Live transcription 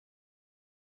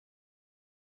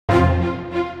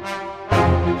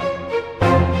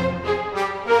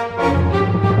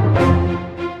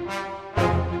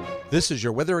This is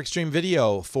your Weather Extreme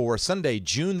video for Sunday,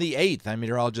 June the 8th. I'm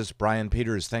meteorologist Brian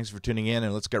Peters. Thanks for tuning in,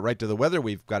 and let's get right to the weather.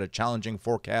 We've got a challenging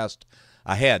forecast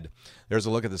ahead. There's a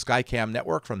look at the Skycam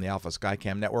network from the Alpha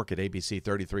Skycam network at ABC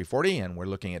 3340, and we're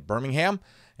looking at Birmingham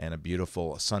and a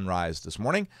beautiful sunrise this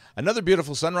morning. Another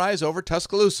beautiful sunrise over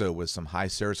Tuscaloosa with some high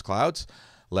cirrus clouds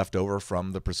left over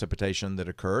from the precipitation that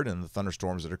occurred and the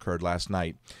thunderstorms that occurred last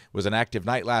night. It was an active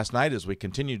night last night as we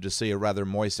continued to see a rather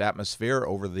moist atmosphere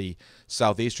over the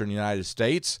southeastern United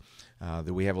States.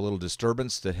 We have a little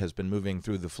disturbance that has been moving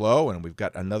through the flow, and we've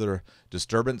got another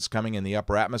disturbance coming in the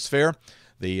upper atmosphere.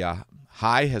 The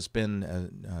high has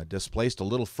been displaced a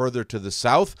little further to the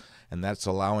south, and that's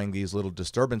allowing these little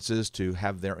disturbances to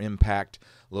have their impact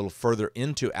a little further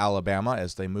into Alabama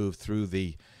as they move through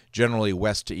the generally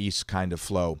west to east kind of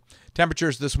flow.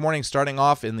 Temperatures this morning starting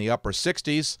off in the upper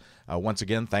 60s. Once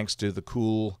again, thanks to the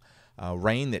cool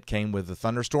rain that came with the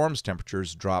thunderstorms,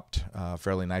 temperatures dropped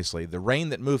fairly nicely. The rain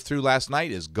that moved through last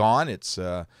night is gone. It's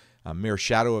a mere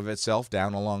shadow of itself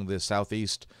down along the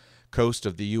southeast coast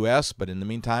of the U.S., but in the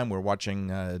meantime, we're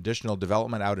watching additional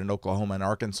development out in Oklahoma and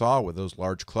Arkansas with those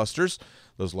large clusters.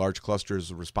 Those large clusters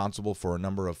are responsible for a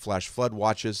number of flash flood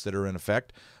watches that are in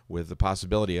effect with the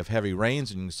possibility of heavy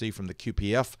rains. And you can see from the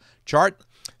QPF chart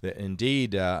that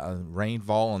indeed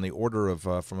rainfall on the order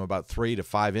of from about 3 to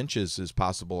 5 inches is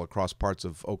possible across parts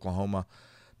of Oklahoma,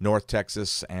 North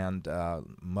Texas, and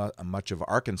much of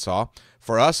Arkansas.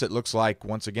 For us, it looks like,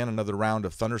 once again, another round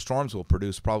of thunderstorms will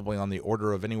produce probably on the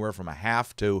order of anywhere from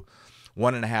 1/2 to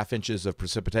 1.5 inches of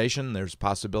precipitation. There's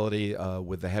possibility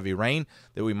with the heavy rain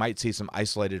that we might see some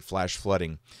isolated flash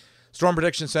flooding. Storm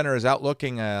Prediction Center is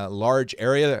outlooking a large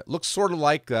area that looks sort of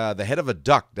like the head of a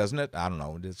duck, doesn't it? I don't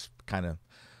know. It's kind of,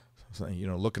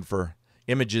 looking for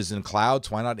images in clouds.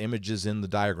 Why not images in the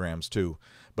diagrams too?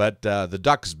 But the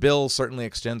duck's bill certainly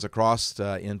extends across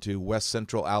into west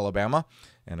central Alabama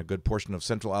and a good portion of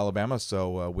central Alabama.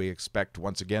 So we expect,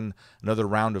 once again, another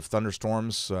round of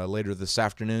thunderstorms later this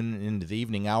afternoon into the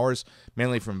evening hours,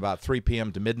 mainly from about 3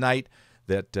 p.m. to midnight,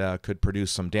 that could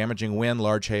produce some damaging wind,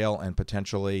 large hail, and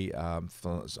potentially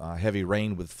heavy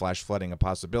rain with flash flooding a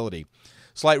possibility.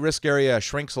 Slight risk area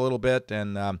shrinks a little bit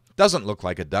and doesn't look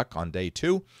like a duck on day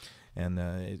 2. And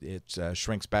it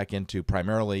shrinks back into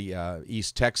primarily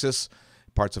East Texas,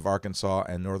 parts of Arkansas,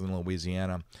 and northern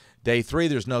Louisiana. Day 3,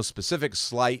 there's no specific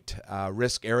slight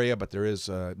risk area, but there is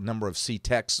a number of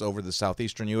C-Tex over the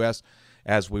southeastern U.S.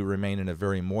 as we remain in a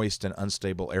very moist and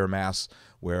unstable air mass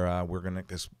where we're going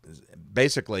to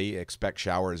basically expect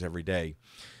showers every day.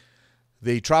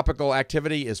 The tropical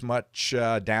activity is much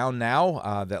down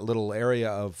now. That little area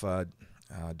of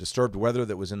disturbed weather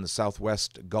that was in the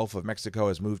southwest Gulf of Mexico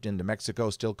has moved into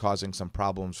Mexico, still causing some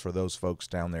problems for those folks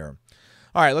down there.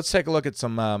 All right, let's take a look at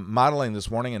some modeling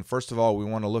this morning. And first of all, we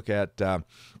want to look at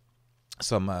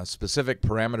some specific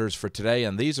parameters for today.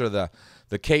 And these are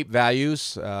the Cape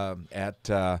values at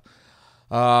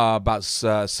about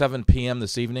 7 p.m.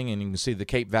 this evening. And you can see the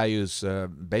Cape values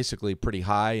basically pretty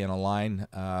high in a line.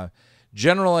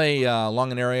 Generally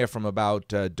along an area from about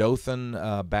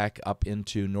Dothan back up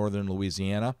into northern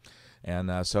Louisiana.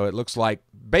 And so it looks like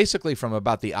basically from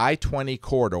about the I-20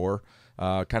 corridor,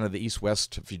 kind of the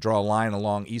east-west, if you draw a line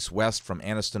along east-west from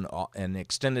Anniston and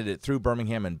extended it through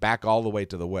Birmingham and back all the way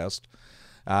to the west,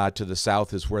 to the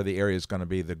south is where the area is going to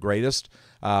be the greatest.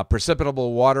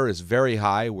 Precipitable water is very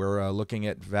high. We're looking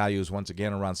at values once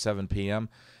again around 7 p.m.,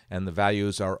 and the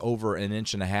values are over 1.5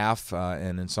 inches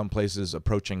and in some places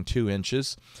approaching 2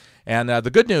 inches. And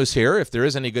the good news here, if there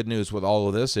is any good news with all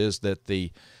of this, is that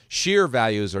the shear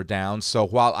values are down. So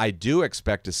while I do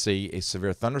expect to see a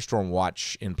severe thunderstorm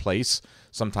watch in place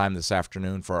sometime this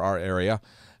afternoon for our area,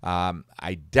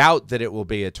 I doubt that it will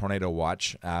be a tornado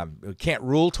watch. We can't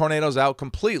rule tornadoes out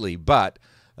completely, but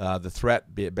the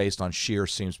threat based on shear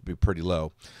seems to be pretty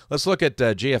low. Let's look at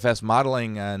GFS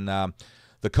modeling, and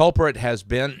the culprit has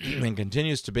been and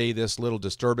continues to be this little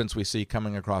disturbance we see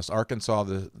coming across Arkansas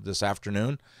this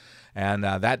afternoon. And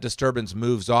that disturbance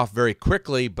moves off very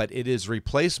quickly, but it is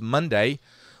replaced Monday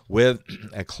with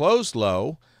a closed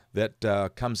low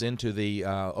that comes into the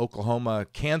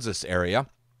Oklahoma-Kansas area.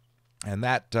 And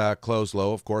that closed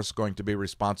low, of course, is going to be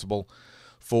responsible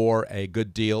for a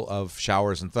good deal of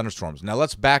showers and thunderstorms. Now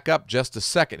let's back up just a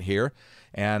second here,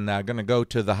 and I'm going to go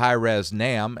to the high-res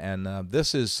NAM, and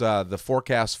this is the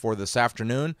forecast for this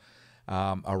afternoon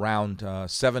around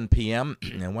 7 p.m.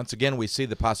 And once again, we see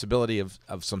the possibility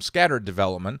of some scattered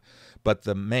development, but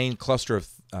the main cluster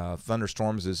of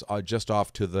thunderstorms is just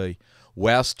off to the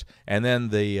west, and then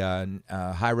the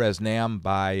high-res NAM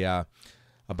by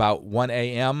about 1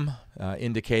 a.m.,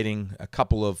 indicating a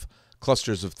couple of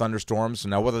clusters of thunderstorms.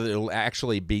 Now, whether it'll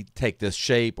actually take this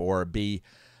shape or be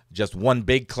just one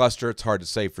big cluster, it's hard to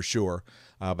say for sure,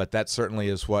 but that certainly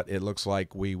is what it looks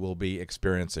like we will be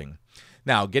experiencing.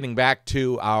 Now, getting back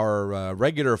to our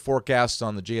regular forecasts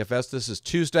on the GFS, this is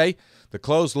Tuesday. The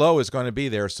closed low is going to be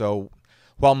there, so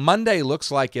while Monday looks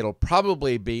like it'll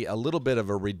probably be a little bit of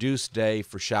a reduced day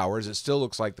for showers, it still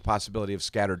looks like the possibility of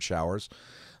scattered showers.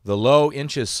 The low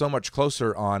inches so much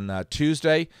closer on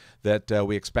Tuesday that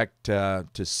we expect to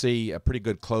see a pretty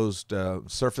good closed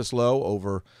surface low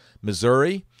over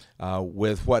Missouri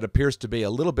with what appears to be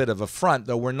a little bit of a front,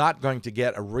 though we're not going to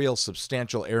get a real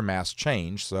substantial air mass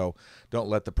change, so don't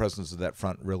let the presence of that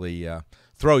front really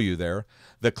throw you there.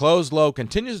 The closed low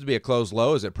continues to be a closed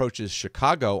low as it approaches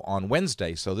Chicago on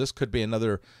Wednesday, so this could be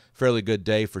another fairly good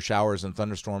day for showers and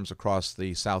thunderstorms across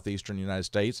the southeastern United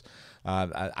States.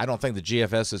 I don't think the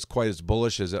GFS is quite as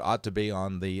bullish as it ought to be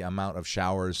on the amount of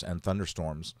showers and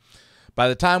thunderstorms. By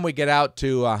the time we get out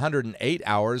to 108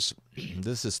 hours,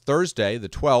 this is Thursday, the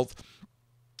 12th,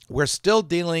 we're still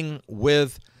dealing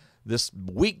with this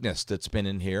weakness that's been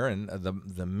in here, and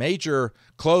the major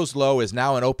closed low is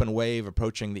now an open wave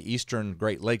approaching the eastern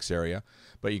Great Lakes area,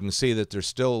 but you can see that there's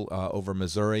still over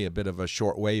Missouri a bit of a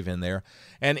short wave in there.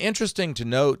 And interesting to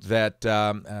note that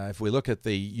if we look at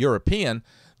the European,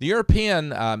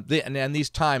 and these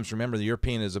times, remember, the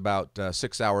European is about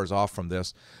 6 hours off from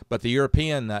this, but the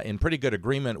European in pretty good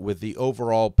agreement with the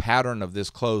overall pattern of this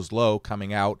closed low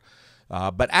coming out.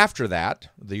 But after that,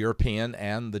 the European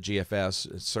and the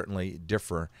GFS certainly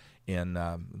differ in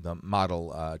the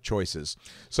model choices.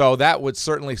 So that would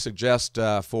certainly suggest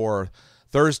for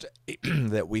Thursday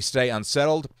that we stay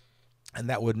unsettled, and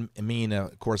that would mean,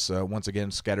 of course, once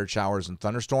again, scattered showers and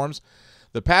thunderstorms.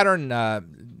 The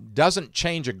pattern doesn't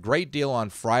change a great deal on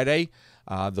Friday.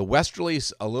 The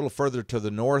westerlies a little further to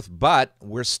the north, but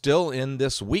we're still in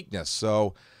this weakness.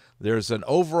 So there's an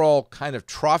overall kind of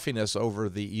troughiness over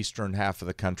the eastern half of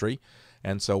the country.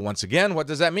 And so once again, what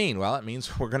does that mean? Well, it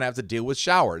means we're going to have to deal with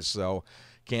showers. So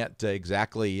can't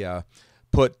exactly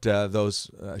put those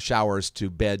showers to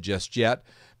bed just yet.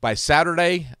 By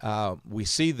Saturday, we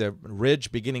see the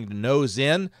ridge beginning to nose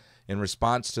in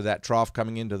response to that trough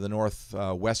coming into the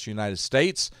northwest United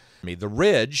States. The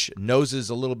ridge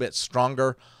noses a little bit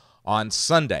stronger on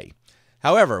Sunday.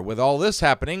 However, with all this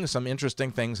happening, some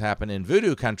interesting things happen in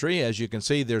voodoo country. As you can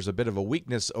see, there's a bit of a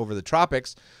weakness over the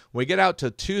tropics. When we get out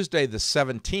to Tuesday the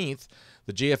 17th,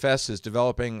 the GFS is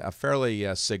developing a fairly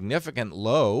significant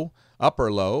low,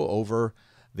 upper low, over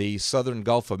the southern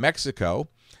Gulf of Mexico.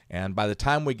 And by the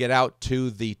time we get out to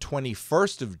the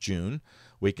 21st of June,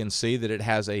 we can see that it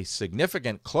has a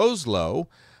significant closed low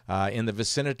in the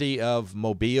vicinity of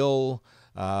Mobile,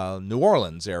 New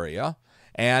Orleans area.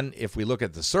 And if we look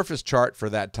at the surface chart for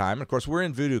that time, of course, we're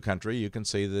in voodoo country, you can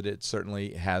see that it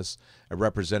certainly has a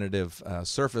representative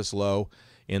surface low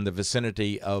in the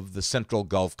vicinity of the central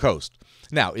Gulf Coast.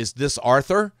 Now, is this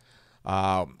Arthur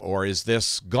or is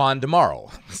this gone tomorrow?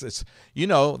 You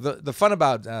know, the fun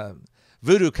about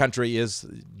voodoo country is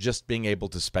just being able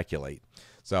to speculate.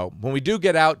 So when we do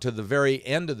get out to the very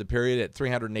end of the period at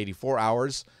 384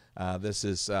 hours, this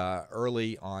is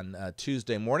early on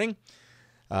Tuesday morning,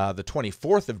 the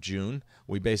 24th of June,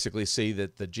 we basically see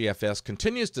that the GFS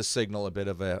continues to signal a bit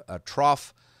of a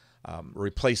trough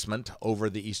replacement over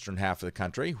the eastern half of the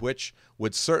country, which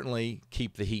would certainly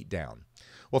keep the heat down.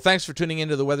 Well, thanks for tuning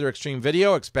into the Weather Xtreme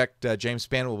video. Expect James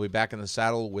Spann will be back in the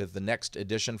saddle with the next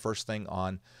edition first thing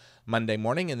on Monday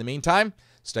morning. In the meantime,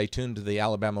 stay tuned to the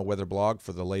Alabama Weather Blog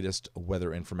for the latest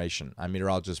weather information. I'm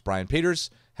meteorologist Brian Peters.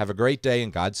 Have a great day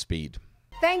and Godspeed.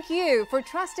 Thank you for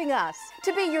trusting us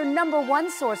to be your #1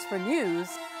 source for news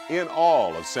in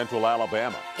all of Central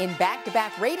Alabama. In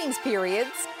back-to-back ratings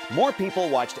periods, more people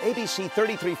watched ABC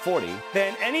 3340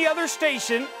 than any other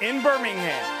station in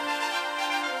Birmingham.